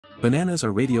Bananas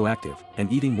are radioactive,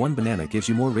 and eating one banana gives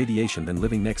you more radiation than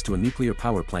living next to a nuclear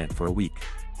power plant for a week.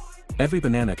 Every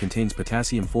banana contains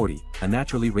potassium-40, a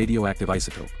naturally radioactive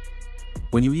isotope.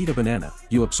 When you eat a banana,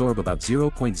 you absorb about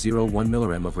 0.01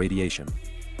 mrem of radiation.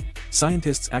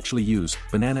 Scientists actually use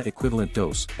banana equivalent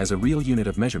dose as a real unit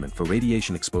of measurement for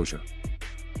radiation exposure.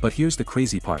 But here's the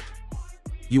crazy part.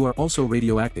 You are also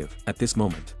radioactive at this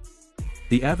moment.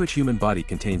 The average human body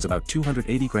contains about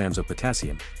 280 grams of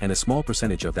potassium, and a small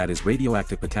percentage of that is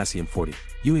radioactive potassium-40.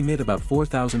 You emit about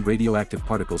 4,000 radioactive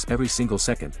particles every single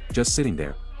second, just sitting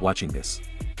there, watching this.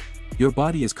 Your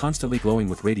body is constantly glowing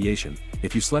with radiation.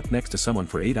 If you slept next to someone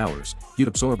for 8 hours, you'd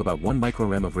absorb about 1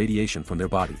 microrem of radiation from their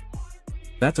body.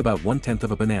 That's about 1/10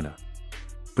 of a banana.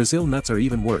 Brazil nuts are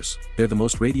even worse, they're the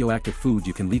most radioactive food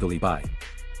you can legally buy.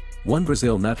 One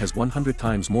Brazil nut has 100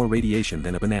 times more radiation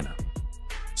than a banana.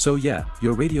 So yeah,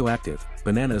 you're radioactive,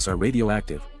 bananas are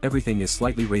radioactive, everything is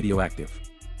slightly radioactive.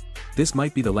 This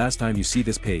might be the last time you see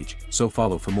this page, so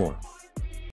follow for more.